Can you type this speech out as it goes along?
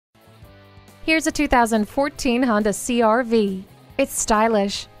Here's a 2014 Honda CR-V. It's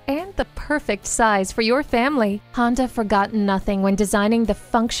stylish and the perfect size for your family. Honda forgot nothing when designing the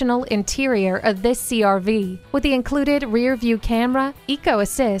functional interior of this CR-V. With the included rear-view camera, Eco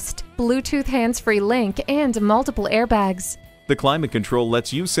Assist, Bluetooth hands-free link, and multiple airbags. The climate control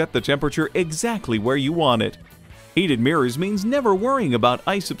lets you set the temperature exactly where you want it. Heated mirrors means never worrying about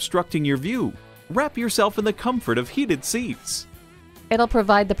ice obstructing your view. Wrap yourself in the comfort of heated seats. It'll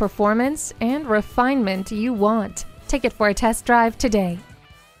provide the performance and refinement you want. Take it for a test drive today.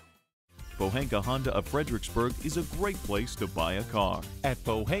 Pohanka Honda of Fredericksburg is a great place to buy a car. At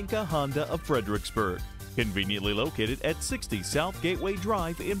Pohanka Honda of Fredericksburg, conveniently located at 60 South Gateway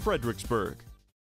Drive in Fredericksburg.